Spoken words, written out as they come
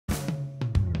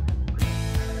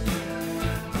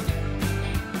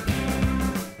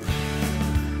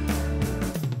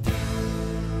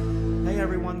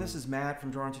this is Matt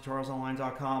from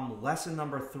DrawingTutorialsOnline.com. Lesson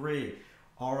number 3.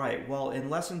 All right, well, in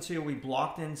lesson 2, we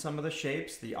blocked in some of the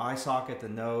shapes, the eye socket, the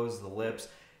nose, the lips.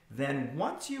 Then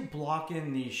once you block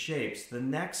in these shapes, the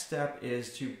next step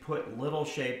is to put little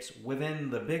shapes within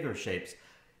the bigger shapes.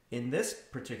 In this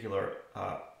particular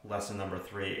lesson number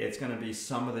 3, it's going to be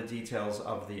some of the details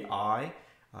of the eye,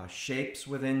 shapes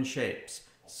within shapes.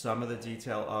 Some of the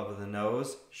detail of the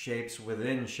nose, shapes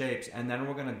within shapes, and then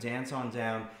we're going to dance on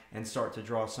down and start to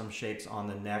draw some shapes on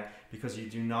the neck, because you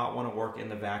do not want to work in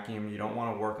the vacuum. You don't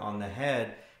want to work on the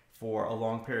head for a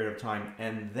long period of time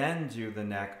and then do the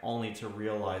neck only to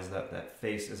realize that that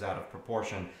face is out of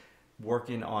proportion.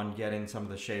 Working on getting some of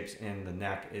the shapes in the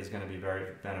neck is going to be very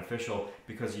beneficial,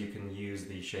 because you can use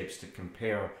these shapes to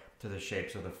compare to the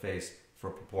shapes of the face for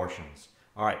proportions.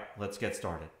 All right, let's get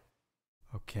started.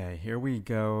 Okay, here we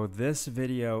go. This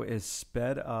video is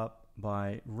sped up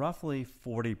by roughly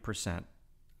 40%.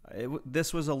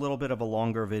 This was a little bit of a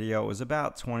longer video. It was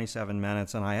about 27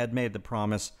 minutes, and I had made the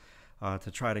promise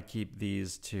to try to keep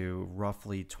these to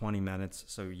roughly 20 minutes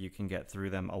so you can get through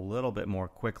them a little bit more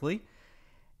quickly.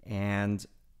 And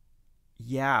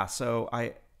yeah, so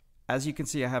as you can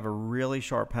see, I have a really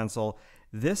sharp pencil.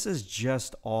 This is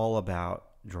just all about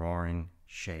drawing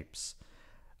shapes.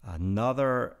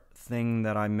 Another thing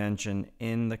that I mention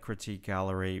in the critique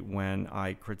gallery when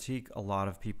I critique a lot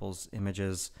of people's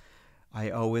images, I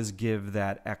always give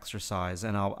that exercise,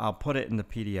 and I'll put it in the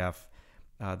PDF,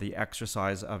 the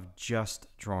exercise of just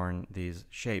drawing these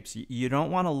shapes. You don't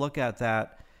want to look at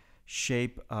that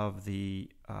shape of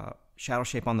the shadow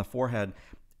shape on the forehead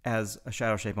as a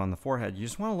shadow shape on the forehead. You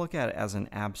just want to look at it as an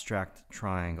abstract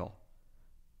triangle.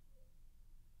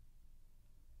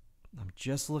 I'm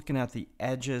just looking at the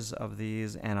edges of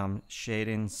these and I'm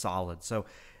shading solid. So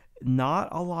not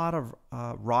a lot of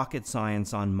rocket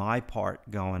science on my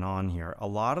part going on here. A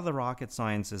lot of the rocket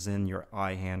science is in your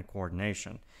eye-hand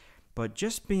coordination. But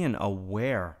just being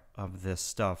aware of this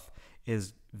stuff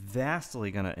is vastly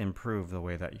going to improve the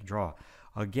way that you draw.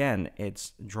 Again,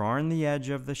 it's drawing the edge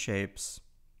of the shapes,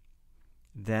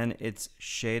 then it's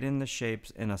shading the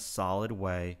shapes in a solid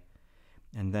way,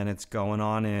 and then it's going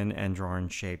on in and drawing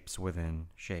shapes within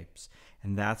shapes.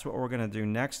 And that's what we're going to do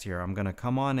next here. I'm going to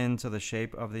come on into the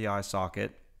shape of the eye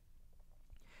socket,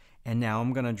 and now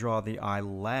I'm going to draw the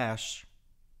eyelash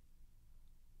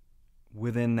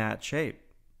within that shape.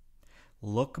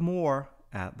 Look more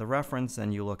at the reference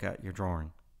than you look at your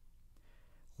drawing.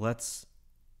 Let's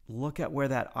look at where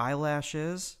that eyelash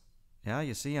is. Yeah,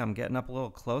 you see I'm getting up a little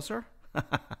closer.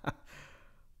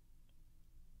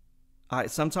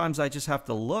 Sometimes I just have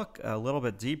to look a little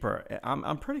bit deeper.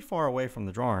 I'm pretty far away from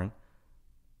the drawing.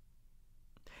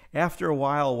 After a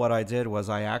while, what I did was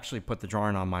I actually put the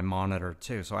drawing on my monitor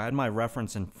too. So I had my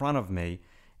reference in front of me,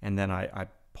 and then I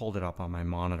pulled it up on my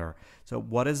monitor. So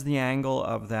what is the angle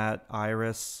of that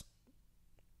iris?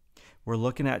 We're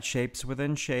looking at shapes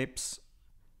within shapes.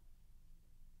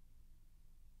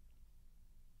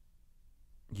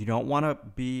 You don't want to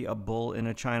be a bull in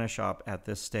a china shop at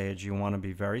this stage. You want to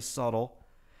be very subtle.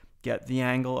 Get the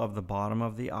angle of the bottom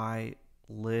of the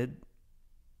eyelid.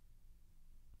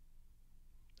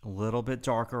 A little bit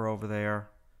darker over there.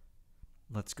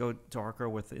 Let's go darker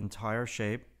with the entire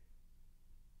shape.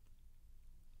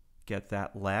 Get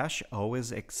that lash.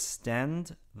 Always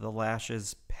extend the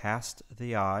lashes past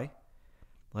the eye.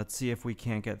 Let's see if we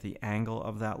can't get the angle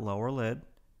of that lower lid.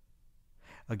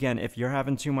 Again, if you're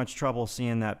having too much trouble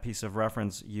seeing that piece of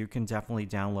reference, you can definitely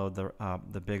download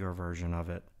the bigger version of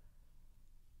it.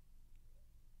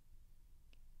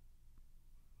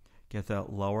 Get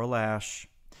that lower lash.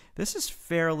 This is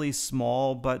fairly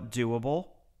small but doable.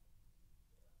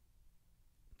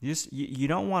 You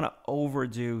don't want to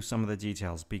overdo some of the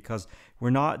details, because we're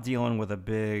not dealing with a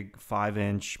big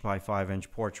 5-inch by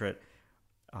 5-inch portrait.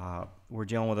 We're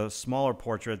dealing with a smaller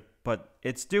portrait, but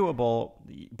it's doable.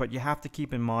 But you have to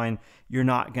keep in mind you're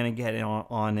not going to get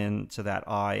on into that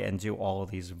eye and do all of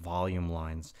these volume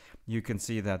lines. You can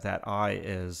see that that eye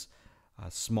is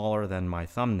smaller than my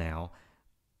thumbnail.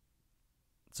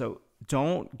 So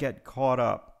don't get caught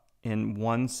up in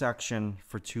one section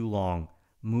for too long.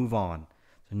 Move on.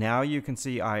 So now you can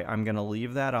see I'm going to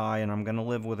leave that eye and I'm going to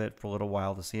live with it for a little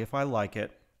while to see if I like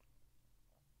it.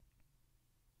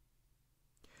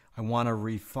 I want to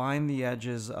refine the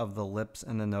edges of the lips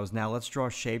and the nose. Now let's draw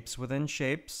shapes within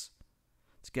shapes.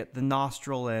 Let's get the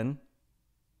nostril in,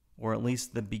 or at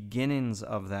least the beginnings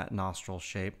of that nostril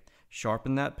shape.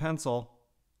 Sharpen that pencil.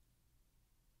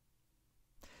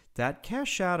 That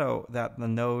cast shadow that the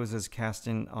nose is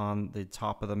casting on the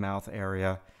top of the mouth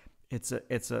area, it's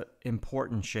a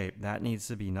important shape. That needs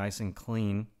to be nice and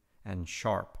clean and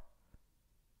sharp.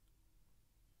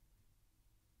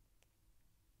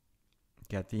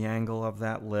 Get the angle of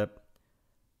that lip.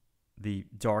 The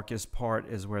darkest part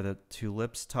is where the two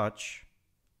lips touch.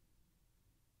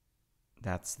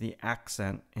 That's the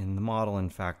accent in the modeling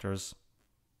factors.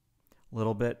 A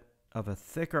little bit of a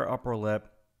thicker upper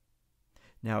lip.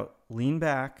 Now lean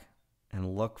back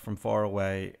and look from far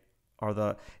away.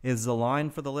 Is the line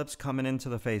for the lips coming into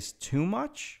the face too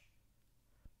much?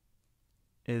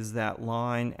 Is that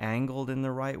line angled in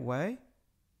the right way?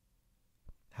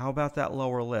 How about that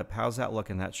lower lip? How's that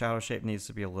looking? That shadow shape needs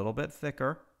to be a little bit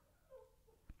thicker.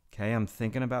 Okay, I'm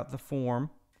thinking about the form.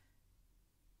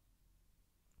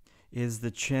 Is the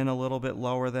chin a little bit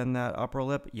lower than that upper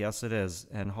lip? Yes, it is.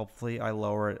 And hopefully I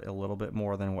lower it a little bit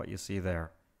more than what you see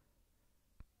there.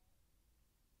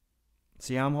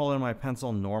 See, I'm holding my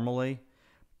pencil normally.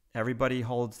 Everybody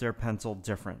holds their pencil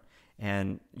different.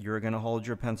 And you're going to hold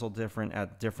your pencil different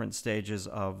at different stages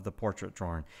of the portrait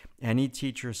drawing. Any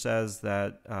teacher says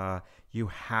that you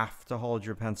have to hold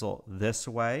your pencil this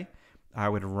way, I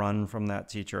would run from that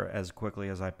teacher as quickly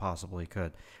as I possibly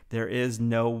could. There is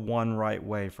no one right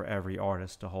way for every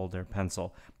artist to hold their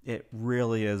pencil. It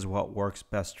really is what works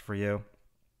best for you.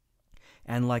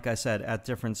 And like I said, at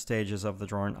different stages of the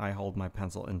drawing, I hold my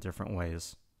pencil in different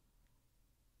ways.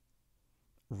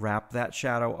 Wrap that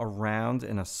shadow around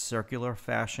in a circular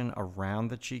fashion around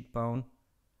the cheekbone.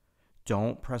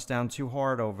 Don't press down too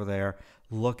hard over there.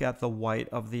 Look at the white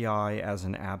of the eye as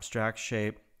an abstract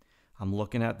shape. I'm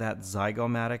looking at that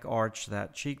zygomatic arch,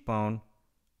 that cheekbone.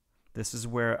 This is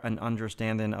where an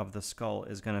understanding of the skull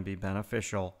is going to be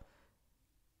beneficial.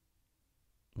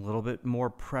 A little bit more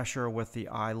pressure with the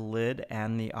eyelid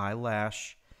and the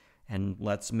eyelash, and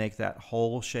let's make that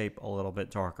whole shape a little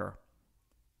bit darker.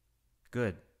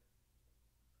 Good.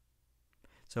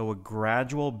 So a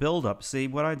gradual buildup. See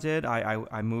what I did?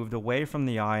 I moved away from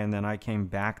the eye and then I came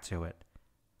back to it.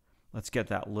 Let's get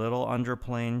that little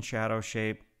underplane shadow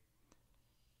shape.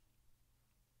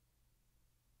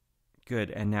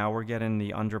 Good. And now we're getting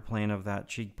the underplane of that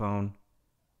cheekbone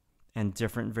and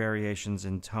different variations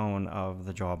in tone of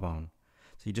the jawbone.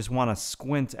 So you just want to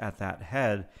squint at that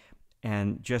head,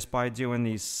 and just by doing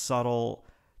these subtle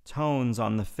tones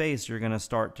on the face, you're going to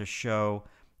start to show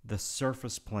the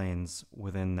surface planes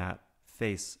within that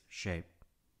face shape.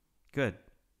 Good.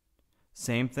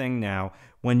 Same thing now.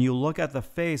 When you look at the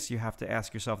face, you have to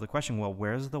ask yourself the question, well,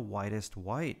 where's the whitest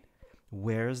white?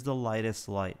 Where's the lightest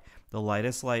light? The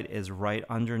lightest light is right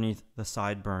underneath the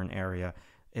sideburn area.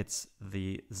 It's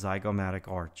the zygomatic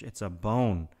arch. It's a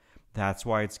bone. That's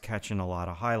why it's catching a lot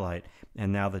of highlight.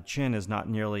 And now the chin is not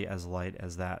nearly as light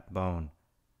as that bone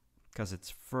because it's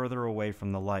further away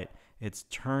from the light. It's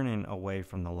turning away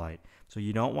from the light. So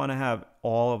you don't want to have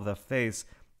all of the face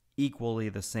equally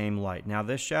the same light. Now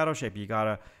this shadow shape, you got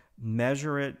to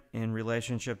measure it in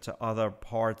relationship to other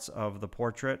parts of the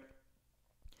portrait.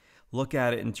 Look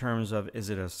at it in terms of, is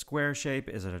it a square shape?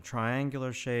 Is it a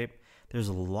triangular shape? There's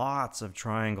lots of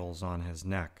triangles on his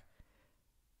neck.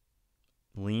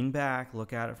 Lean back,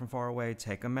 look at it from far away,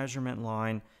 take a measurement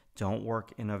line. Don't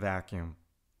work in a vacuum.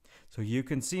 So you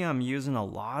can see I'm using a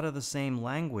lot of the same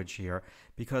language here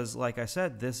because, like I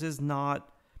said, this is not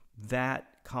that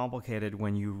complicated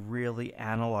when you really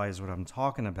analyze what I'm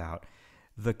talking about.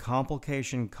 The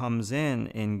complication comes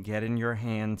in getting your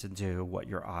hand to do what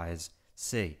your eyes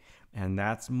see. And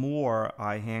that's more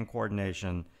eye-hand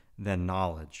coordination than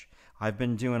knowledge. I've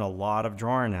been doing a lot of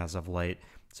drawing as of late,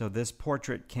 so this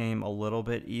portrait came a little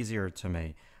bit easier to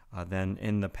me than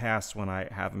in the past when I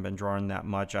haven't been drawing that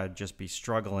much. I'd just be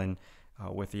struggling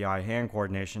with the eye-hand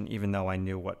coordination even though I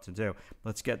knew what to do.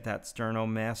 Let's get that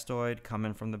sternomastoid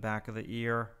coming from the back of the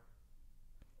ear.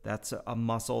 That's a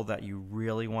muscle that you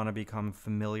really want to become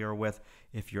familiar with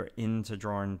if you're into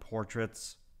drawing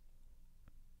portraits.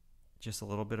 Just a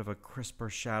little bit of a crisper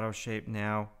shadow shape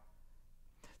now.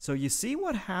 So you see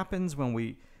what happens when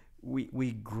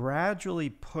we gradually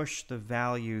push the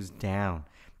values down.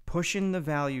 Pushing the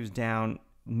values down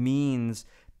means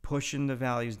pushing the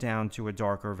values down to a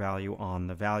darker value on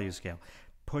the value scale.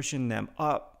 Pushing them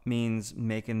up means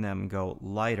making them go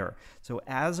lighter. So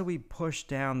as we push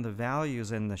down the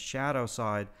values in the shadow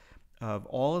side of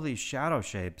all of these shadow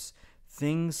shapes,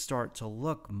 things start to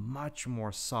look much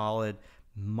more solid,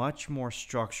 much more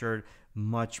structured,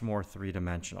 much more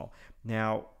three-dimensional.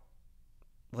 Now,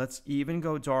 let's even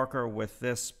go darker with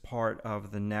this part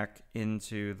of the neck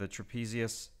into the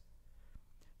trapezius,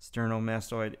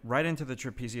 sternomastoid, right into the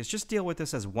trapezius. Just deal with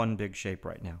this as one big shape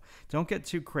right now. Don't get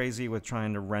too crazy with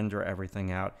trying to render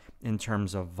everything out in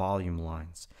terms of volume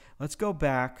lines. Let's go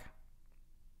back.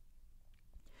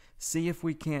 See if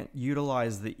we can't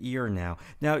utilize the ear now.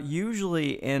 Now,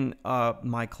 usually in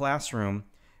my classroom,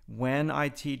 when I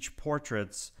teach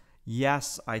portraits,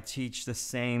 yes, I teach the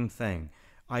same thing.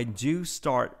 I do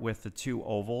start with the two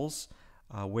ovals,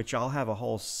 which I'll have a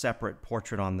whole separate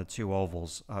portrait on the two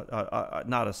ovals.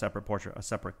 Not a separate portrait, a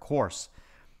separate course.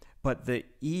 But the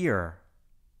ear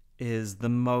is the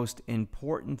most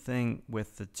important thing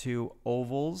with the two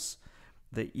ovals.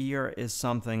 The ear is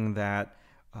something that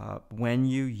when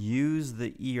you use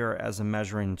the ear as a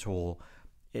measuring tool,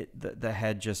 the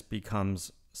head just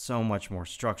becomes so much more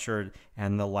structured,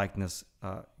 and the likeness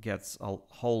gets a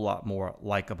whole lot more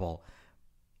likable.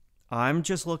 I'm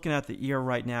just looking at the ear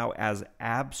right now as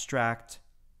abstract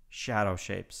shadow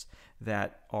shapes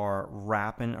that are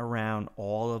wrapping around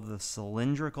all of the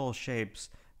cylindrical shapes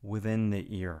within the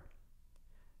ear.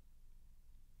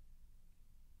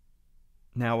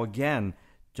 Now again,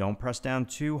 don't press down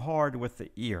too hard with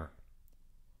the ear.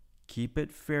 Keep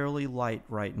it fairly light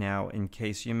right now in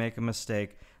case you make a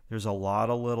mistake. There's a lot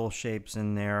of little shapes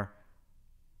in there.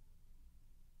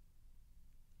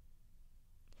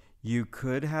 You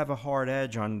could have a hard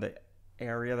edge on the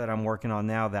area that I'm working on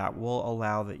now that will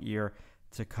allow the ear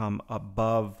to come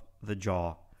above the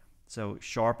jaw. So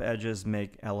sharp edges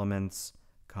make elements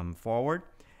come forward,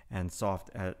 and soft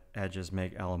edges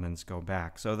make elements go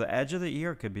back. So the edge of the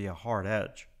ear could be a hard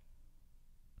edge.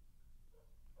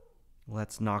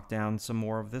 Let's knock down some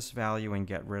more of this value and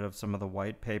get rid of some of the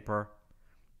white paper.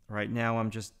 Right now I'm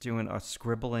just doing a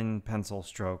scribbling pencil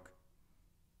stroke.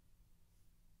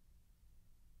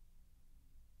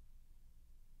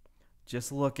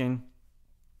 Just looking.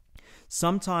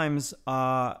 Sometimes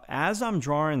as I'm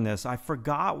drawing this, I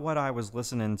forgot what I was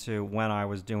listening to when I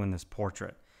was doing this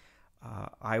portrait.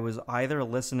 I was either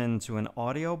listening to an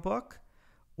audiobook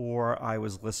or I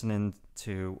was listening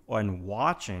to and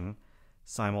watching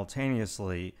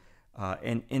simultaneously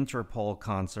an Interpol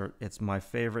concert. It's my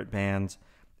favorite band.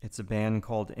 It's a band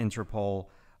called Interpol.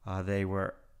 They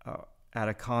were at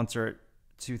a concert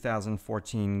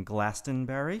 2014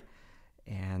 Glastonbury,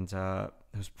 and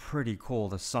it was pretty cool.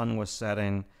 The sun was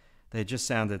setting. They just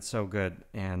sounded so good,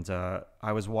 and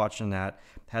I was watching that,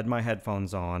 had my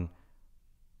headphones on,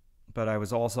 but I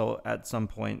was also at some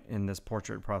point in this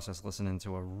portrait process listening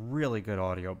to a really good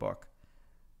audiobook.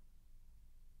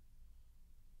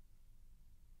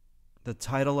 The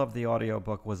title of the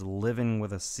audiobook was Living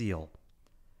with a Seal.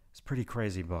 It's a pretty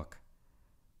crazy book.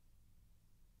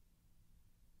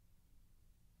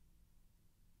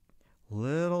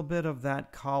 Little bit of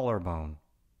that collarbone.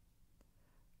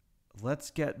 Let's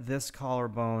get this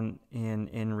collarbone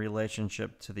in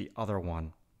relationship to the other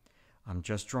one. I'm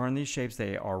just drawing these shapes.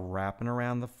 They are wrapping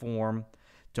around the form.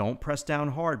 Don't press down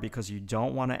hard because you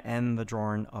don't want to end the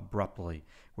drawing abruptly.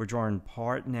 We're drawing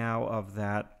part now of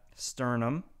that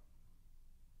sternum.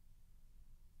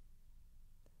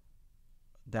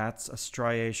 That's a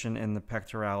striation in the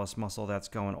pectoralis muscle that's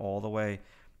going all the way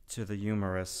to the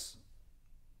humerus.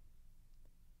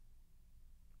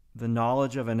 The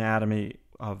knowledge of anatomy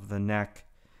of the neck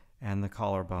and the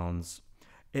collarbones.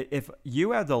 If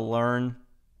you had to learn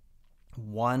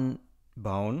one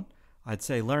bone, I'd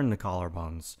say learn the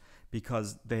collarbones,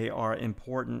 because they are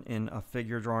important in a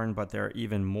figure drawing, but they're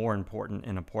even more important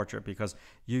in a portrait because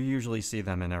you usually see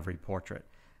them in every portrait.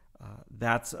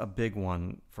 That's a big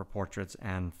one for portraits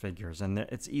and figures, and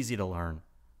it's easy to learn.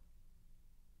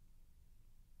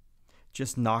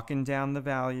 Just knocking down the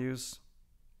values,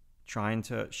 trying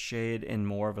to shade in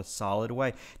more of a solid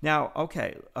way. Now,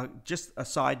 okay, just a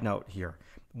side note here.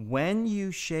 When you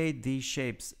shade these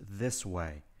shapes this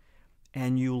way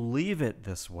and you leave it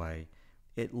this way,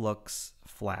 it looks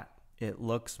flat. It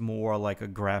looks more like a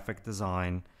graphic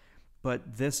design,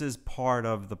 but this is part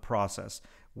of the process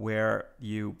where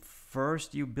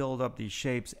first you build up these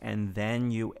shapes and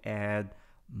then you add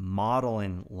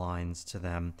modeling lines to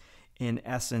them. In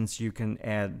essence, you can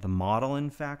add the modeling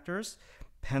factors,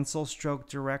 pencil stroke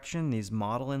direction. These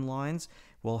modeling lines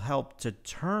will help to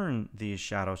turn these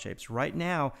shadow shapes. Right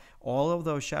now, all of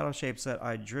those shadow shapes that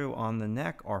I drew on the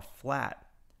neck are flat.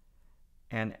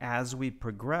 And as we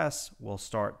progress, we'll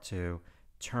start to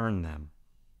turn them.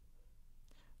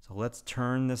 So let's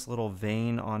turn this little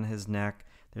vein on his neck.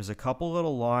 There's a couple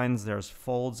little lines. There's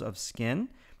folds of skin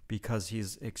because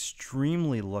he's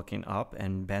extremely looking up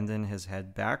and bending his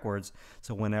head backwards.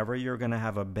 So whenever you're going to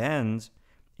have a bend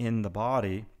in the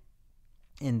body,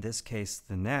 in this case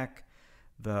the neck,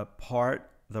 the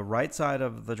right side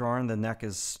of the drawing, the neck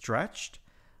is stretched.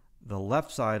 The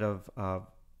left side of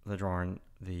the drawing,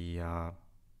 the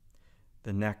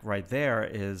neck right there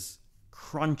is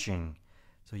crunching.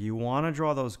 So you want to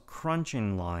draw those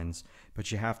crunching lines,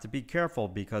 but you have to be careful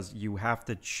because you have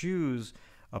to choose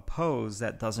a pose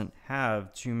that doesn't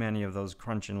have too many of those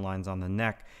crunching lines on the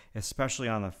neck, especially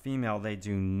on a female. They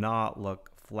do not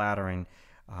look flattering.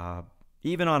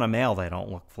 Even on a male, they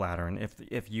don't look flattering.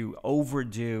 If you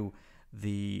overdo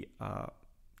the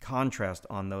contrast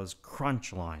on those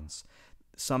crunch lines,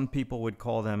 some people would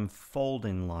call them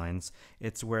folding lines.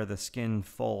 It's where the skin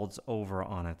folds over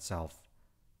on itself.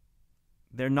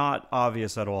 They're not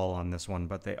obvious at all on this one,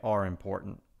 but they are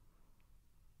important.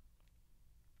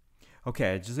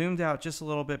 Okay, I zoomed out just a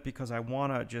little bit because I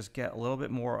want to just get a little bit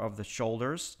more of the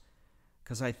shoulders,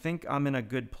 because I think I'm in a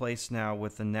good place now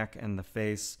with the neck and the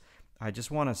face. I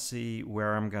just want to see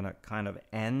where I'm going to kind of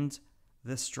end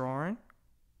this drawing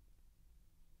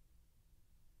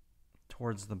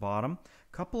towards the bottom.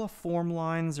 A couple of form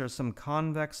lines. There's some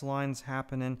convex lines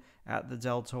happening at the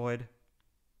deltoid.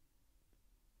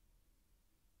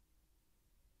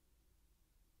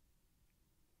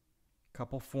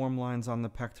 Couple form lines on the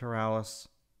pectoralis.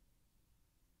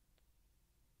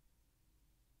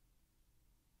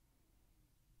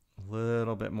 A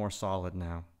little bit more solid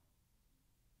now.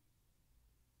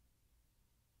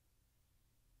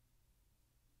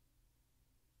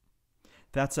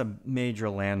 That's a major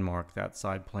landmark, that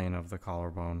side plane of the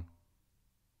collarbone.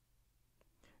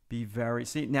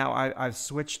 See, now I've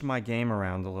switched my game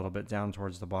around a little bit down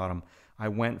towards the bottom. I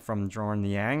went from drawing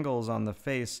the angles on the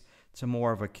face to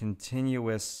more of a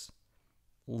continuous,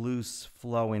 loose,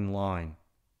 flowing line.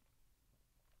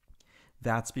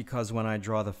 That's because when I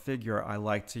draw the figure, I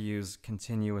like to use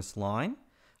continuous line.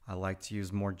 I like to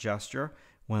use more gesture.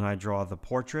 When I draw the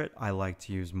portrait, I like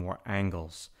to use more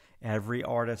angles. Every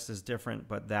artist is different,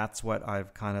 but that's what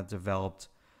I've kind of developed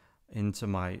into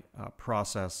my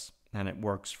process, and it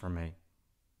works for me.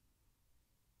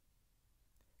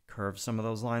 Curve some of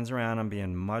those lines around. I'm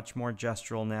being much more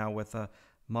gestural now with the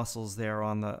muscles there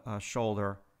on the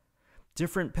shoulder.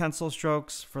 Different pencil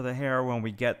strokes for the hair when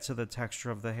we get to the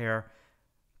texture of the hair,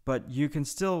 but you can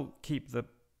still keep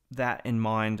that in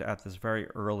mind at this very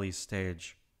early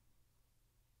stage.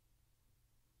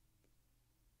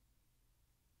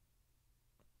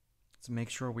 Let's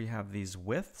make sure we have these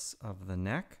widths of the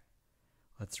neck.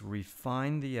 Let's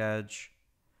refine the edge,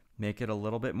 make it a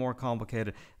little bit more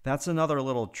complicated. That's another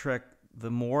little trick. The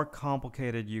more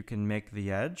complicated you can make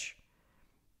the edge,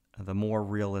 the more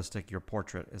realistic your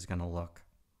portrait is going to look.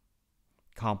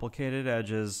 Complicated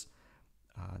edges,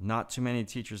 not too many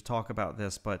teachers talk about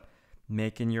this, but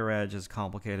making your edge as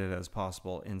complicated as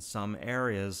possible in some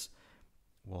areas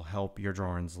will help your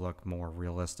drawings look more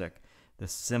realistic. The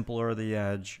simpler the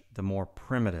edge, the more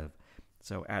primitive.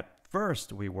 So at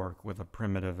first we work with a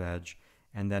primitive edge,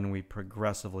 and then we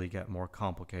progressively get more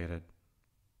complicated.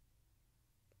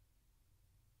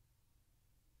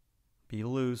 Be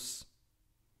loose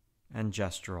and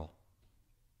gestural.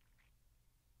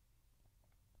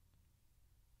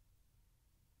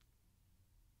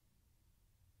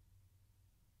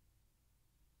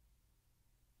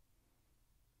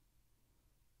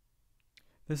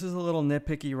 This is a little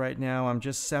nitpicky right now. I'm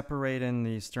just separating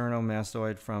the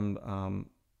sternomastoid from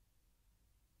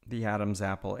the Adam's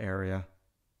apple area.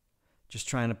 Just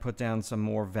trying to put down some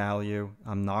more value.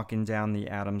 I'm knocking down the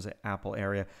Adam's apple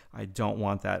area. I don't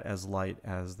want that as light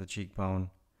as the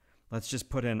cheekbone. Let's just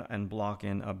put in and block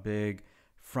in a big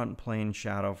front plane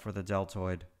shadow for the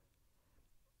deltoid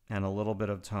and a little bit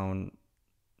of tone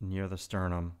near the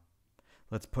sternum.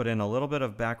 Let's put in a little bit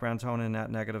of background tone in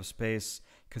that negative space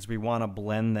because we want to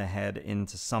blend the head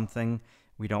into something.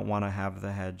 We don't want to have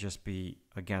the head just be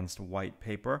against white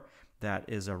paper. That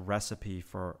is a recipe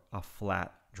for a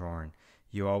flat drawing.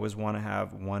 You always want to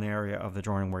have one area of the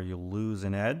drawing where you lose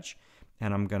an edge,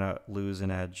 and I'm going to lose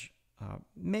an edge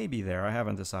maybe there. I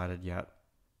haven't decided yet.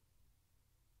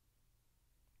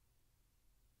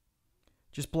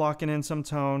 Just blocking in some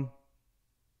tone.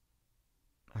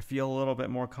 I feel a little bit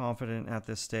more confident at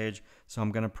this stage, so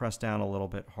I'm going to press down a little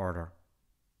bit harder.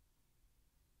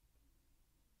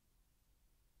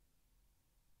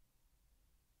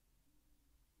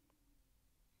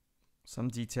 Some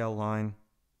detail line.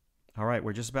 All right,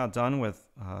 we're just about done with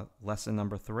lesson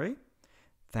number 3.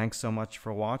 Thanks so much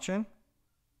for watching.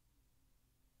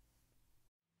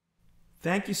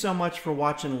 Thank you so much for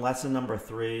watching lesson number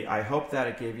 3. I hope that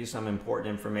it gave you some important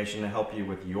information to help you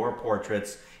with your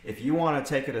portraits. If you want to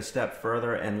take it a step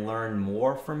further and learn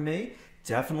more from me,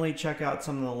 definitely check out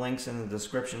some of the links in the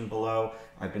description below.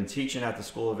 I've been teaching at the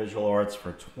School of Visual Arts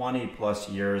for 20 plus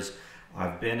years.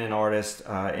 I've been an artist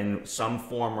in some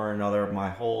form or another my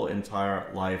whole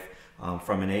entire life.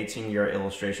 from an 18-year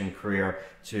illustration career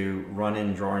to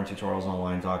running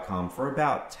drawingtutorialsonline.com for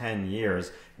about 10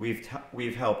 years.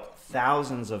 We've helped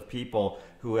thousands of people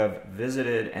who have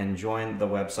visited and joined the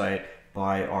website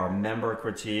by our member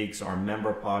critiques, our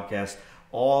member podcast,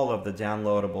 all of the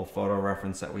downloadable photo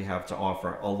reference that we have to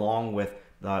offer, along with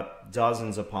the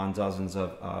dozens upon dozens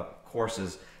of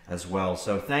courses as well.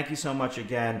 So thank you so much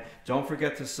again. Don't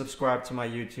forget to subscribe to my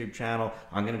YouTube channel.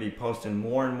 I'm going to be posting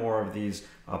more and more of these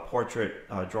portrait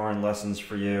drawing lessons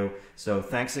for you. So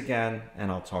thanks again,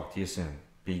 and I'll talk to you soon.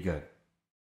 Be good.